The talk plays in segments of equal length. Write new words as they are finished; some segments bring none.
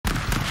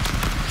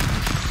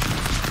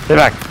Stay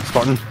back,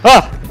 Spartan.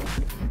 Ah!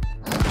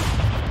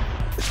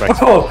 Right.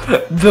 Oh,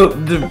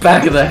 the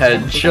back of the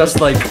head,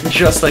 just like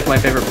my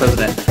favorite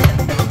president.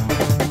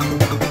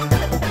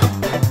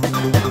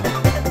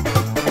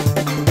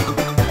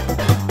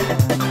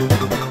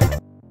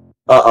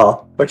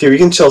 Okay, we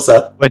can chill,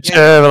 Seth. But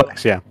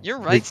relax, yeah. You're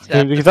right,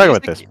 Seth. We can talk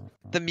about this.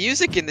 The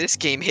music in this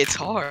game hits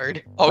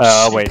hard. Oh,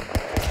 shit. Wait.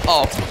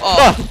 Oh.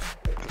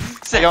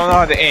 I don't know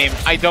how to aim.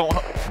 I don't.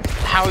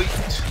 How?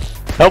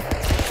 Nope.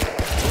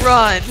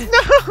 Run!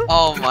 No!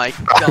 Oh my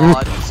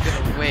god, who's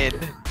gonna win?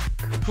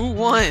 Who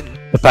won?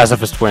 The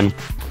pacifist win.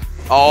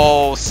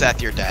 Oh,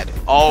 Seth, you're dead.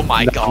 Oh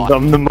my god.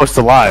 I'm the most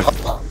alive.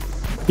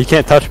 He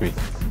can't touch me.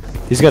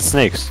 He's got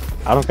snakes.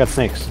 I don't got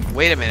snakes.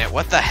 Wait a minute,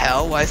 what the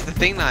hell? Why is the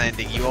thing not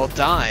ending? You all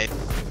died.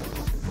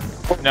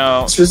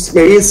 No. It's just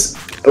maybe it's.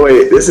 Oh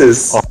wait, this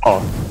is. Oh,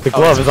 the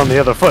glove is on the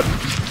other foot.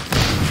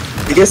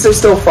 I guess they're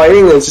still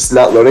fighting and it's just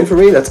not loading for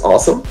me. That's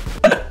awesome.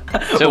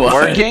 Is it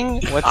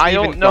working? What's I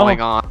even don't know. going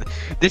on?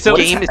 This So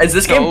game is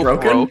this so game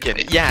broken?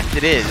 Yes,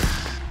 it is.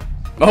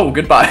 Oh,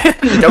 goodbye.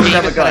 Don't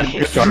have a gun.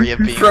 History of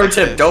being Pro like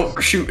tip: this.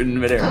 don't shoot in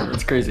midair.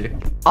 It's crazy.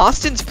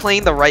 Austin's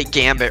playing the right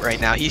gambit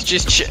right now. He's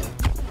just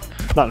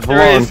Not for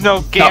There long. is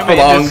no gambit for in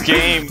long. this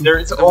game. There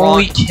is The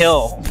only wrong-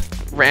 kill.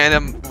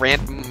 random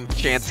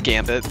chance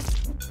gambit.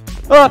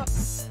 Ah!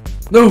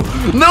 No,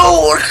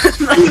 no.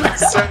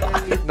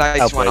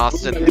 Nice one, wait.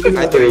 Austin.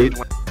 I thought you'd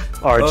win.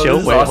 Alright, Oh, chill.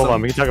 this is Wait, hold awesome.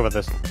 on. We can talk about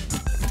this.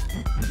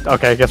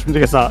 Okay,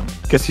 guess not.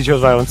 Guess he chose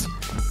violence.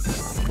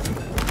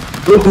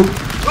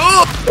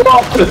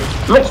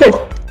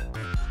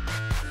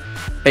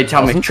 Hey,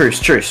 Tommy,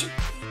 truce.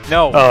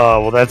 No.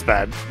 Oh, well, that's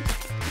bad.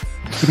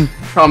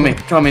 Tommy,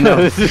 no.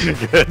 This is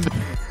good.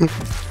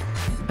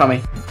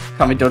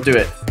 Tommy, don't do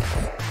it.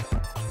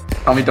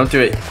 Tommy, don't do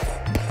it.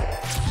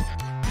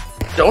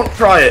 Don't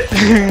try it.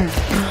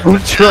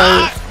 Don't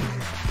try it.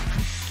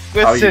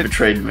 How you Listen,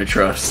 betrayed my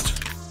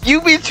trust.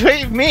 you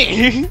betrayed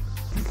me.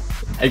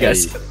 I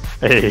guess.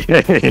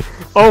 Hey.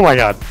 Oh my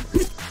god.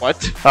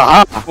 What?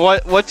 Ah!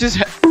 What just?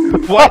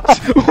 What?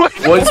 What?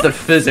 What's the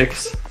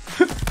physics?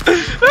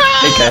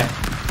 Okay.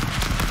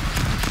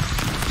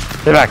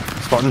 Stay back,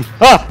 Spartan.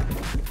 Ah!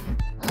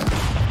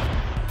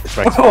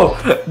 Right. Oh,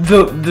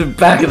 the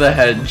back of the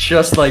head,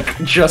 just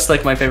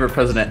like my favorite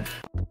president.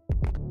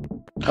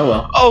 Oh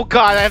well. Oh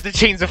god, I have to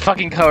change the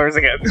fucking colors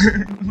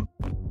again.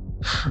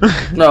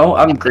 No,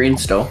 I'm green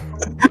still.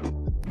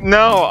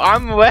 No,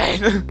 I'm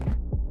red.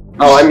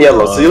 Oh, I'm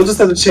yellow, so you'll just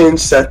have to change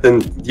Seth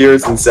and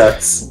years and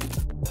Seths.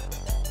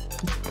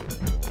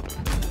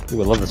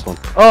 Ooh, I love this one.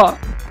 Oh!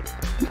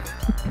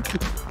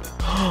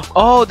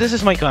 Oh, this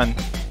is my gun.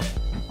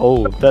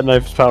 Oh, that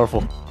knife is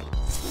powerful.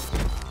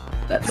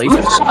 That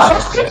laser.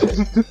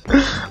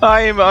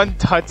 I am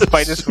untouched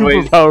by this Super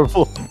blade.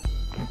 powerful.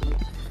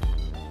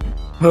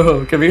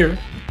 Oh, come here.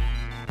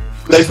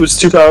 Knife was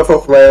too powerful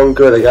for my own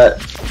good. I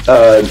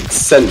got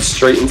sent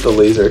straight into the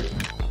laser.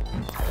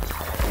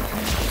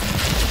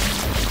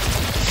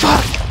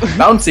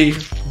 Bouncy.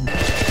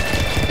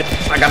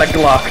 I got a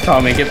Glock,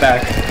 Tommy. Get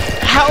back.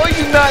 How are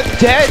you not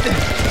dead?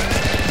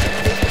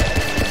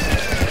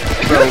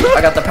 Bro,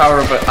 I got the power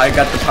of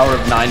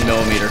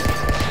 9mm.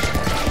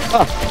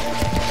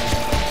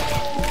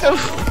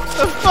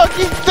 The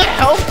fucking the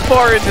health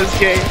bar in this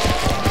game.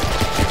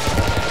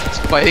 He's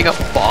fighting a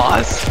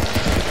boss.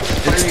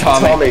 It's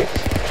Tommy.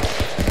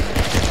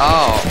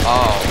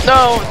 Oh.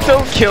 No,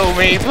 don't kill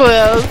me,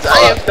 please.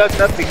 I have done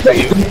nothing to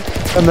you.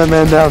 Send that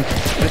man down.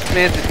 This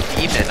man's a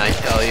demon, I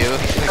tell you.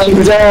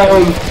 I'm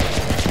down.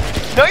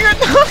 No, you're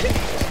not.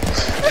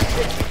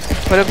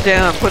 Put him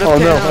down, put him Oh,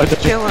 no, down, I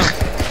didn't. kill him.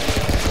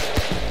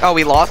 Oh,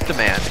 we lost a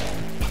man.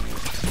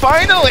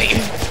 Finally.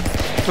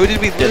 Who did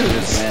we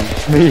lose? Man.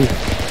 Me.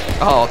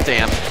 Oh,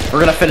 damn. We're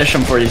gonna finish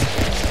him for you.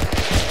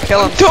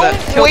 Kill him, Don't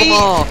Seth. Kill wait.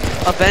 them all.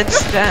 Avenge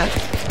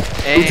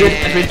Seth. And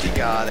did- you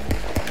got it.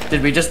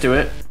 Did we just do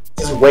it?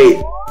 Just wait.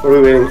 What are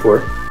we waiting for?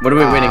 What are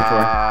we waiting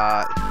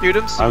for? Shoot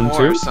him some I'm more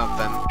too. or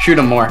something. Shoot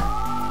him more.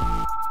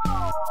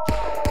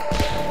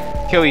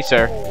 Kill you,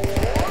 sir.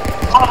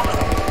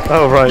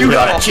 Oh, right. You yeah.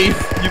 got it, Chief.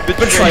 You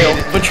Betrayal.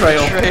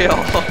 Betrayal.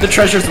 The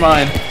treasure's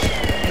mine.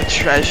 The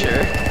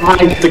treasure.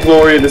 Find the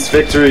glory of this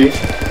victory.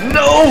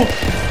 No!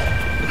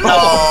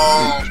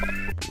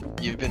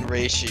 You've been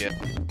ratio.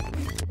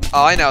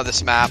 Oh, I know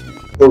this map.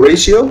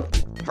 Horatio?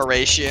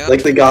 Horatio.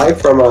 Like the guy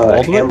from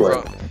Ultimate?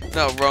 Hamlet.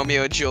 No,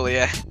 Romeo and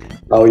Juliet.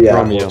 Oh yeah.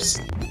 Romeo.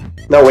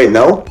 No, wait,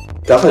 no?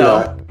 Definitely No.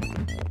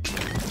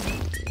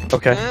 not.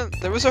 Okay.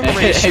 There was a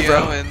Hey, Horatio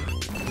bro. and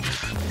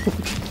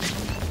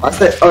I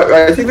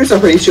think there's a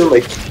Horatio,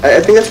 like, I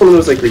think that's one of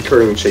those, like,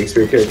 recurring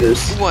Shakespeare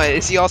characters. what?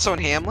 Is he also in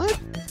Hamlet?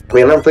 I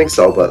mean, I don't think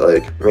so, but,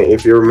 like, I mean,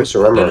 if you're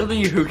misremember.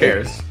 Literally, who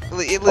cares?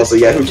 Also,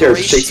 yeah, who cares?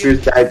 Horatio- Shakespeare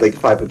died, like,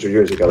 500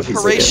 years ago. He's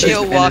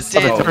Horatio like, walked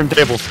And in. it's-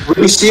 Turntables.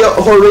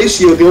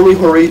 Horatio,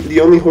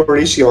 the only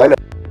Horatio I know.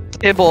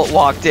 Tybalt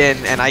walked in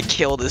and I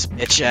killed his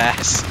bitch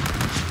ass.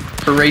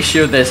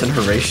 Horatio this and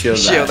Horatio that.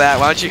 Show that.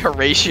 Why don't you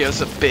Horatio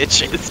some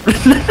bitches?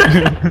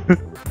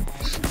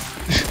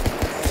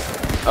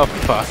 Oh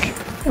fuck.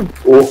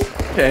 Oh.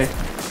 Okay.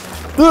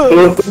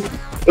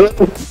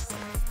 This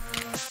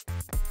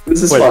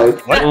is Wait, fine.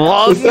 what?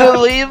 Long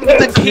live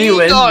the We King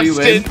win, we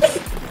Austin!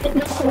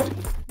 win.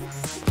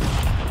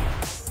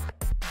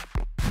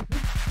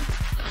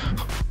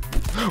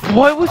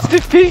 What was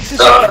the faces?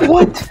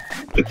 What?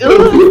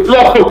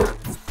 No!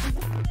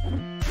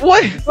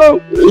 What?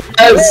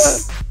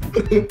 Yes!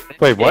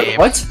 Wait, what? Game.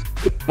 What?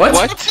 What?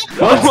 What?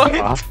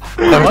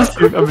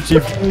 I've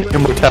achieved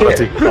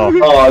immortality. Oh.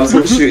 Oh, I was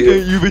gonna shoot you.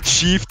 You've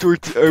achieved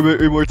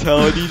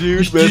immortality,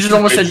 dude. You just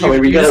almost said Wait,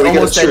 we you gotta- just we gotta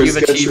almost said choose, you've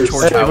gotta achieved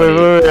choose. Hey, wait,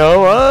 mortality. wait, wait, oh,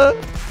 what?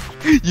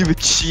 You've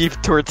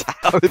achieved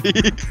mortality.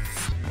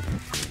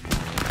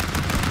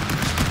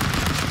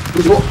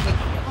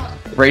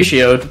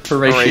 Ratioed. For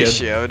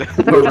ratioed. Ratioed.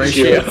 For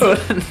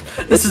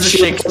ratioed. This is a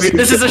Shakespeare.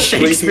 This is a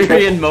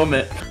Shakespearean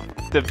moment.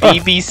 The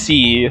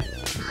BBC.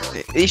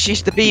 This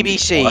is the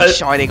BBC What?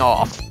 signing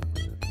off.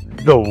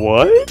 The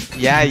what?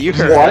 Yeah, you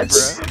heard What?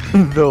 it,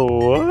 bro. The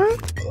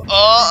what?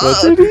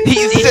 Oh,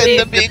 he sent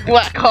the big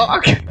black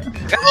hawk.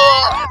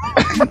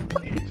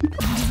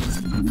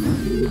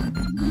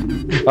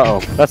 Uh-oh,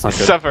 that's not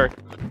good. Suffer.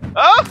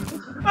 Oh!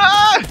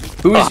 Ah!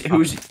 Who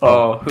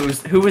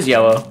was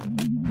yellow?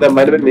 That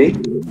might have been me.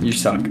 You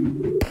suck.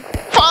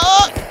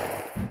 Fuck!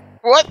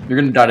 What? You're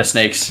gonna die to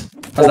snakes.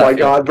 How's Oh that my feel?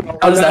 god, bro.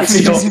 How does that I've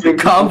actually just feel? been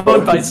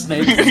Comboed by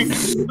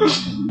snakes.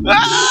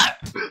 Ah!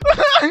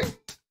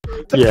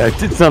 Yeah,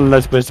 it's not a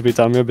nice place to be,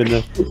 Tommy. I've been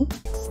there.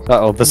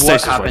 Uh-oh, the What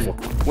stasis happened?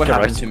 rifle. What Get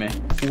happened right. to me?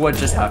 What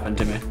just happened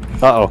to me?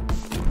 Uh-oh.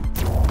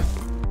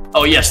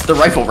 Oh yes, the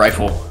rifle.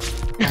 Rifle.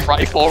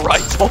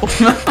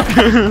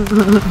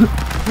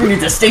 Who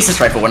needs a stasis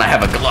rifle when I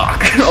have a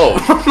Glock?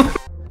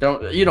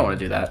 Oh, you don't want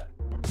to do that.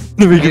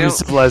 We can be don't-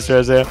 civilized,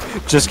 Isaiah.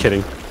 Just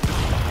kidding.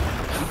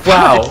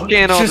 Wow,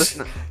 Scan all this.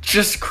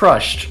 just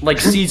crushed like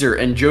Caesar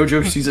in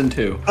JoJo season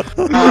 2.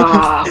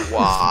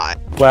 Why?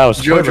 Wow,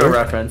 JoJo spoiler.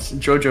 reference.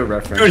 JoJo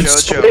reference.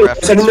 JoJo Wait,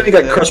 reference. I didn't know you right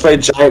got there. crushed by a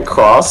giant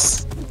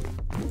cross.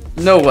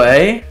 No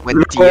way. When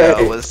No Dio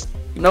way. was.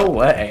 No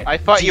way. I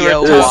thought you were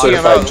Dio talking was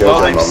about certified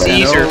Roman JoJo moment.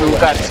 Caesar, No who way.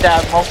 got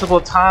stabbed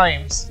multiple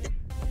times.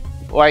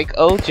 Like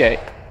OJ.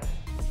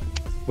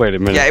 Wait a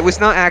minute. Yeah, it was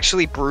not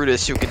actually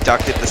Brutus who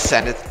conducted the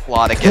Senate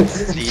plot against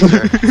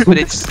Caesar, but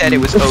instead it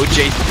was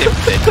O.J.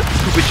 Simpson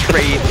who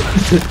betrayed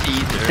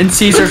Caesar. And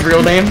Caesar's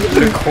real name?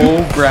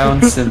 Nicole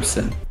Brown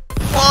Simpson.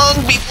 Long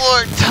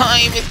before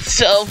time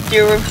itself,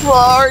 there were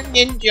 4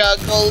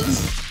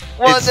 Ninjagos.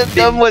 One It's of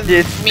them was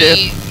it's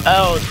me.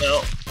 Oh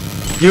no.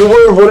 You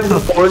were one of the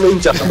 4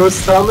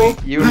 Ninjagos, Tommy?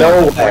 You No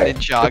know the way.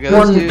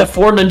 Ninjagos, dude. The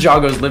 4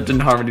 Ninjagos lived in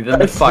harmony, then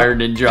the fire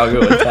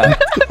Ninjago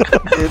attacked.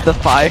 The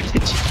fire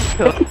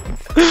Ninjago.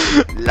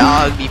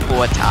 Long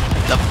before time,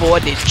 the 4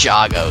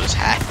 Ninjagos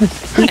had.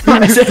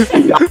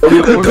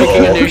 We're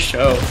making a new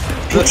show.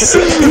 The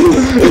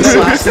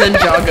last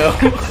Ninjago.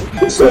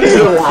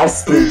 The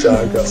last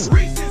Ninjago.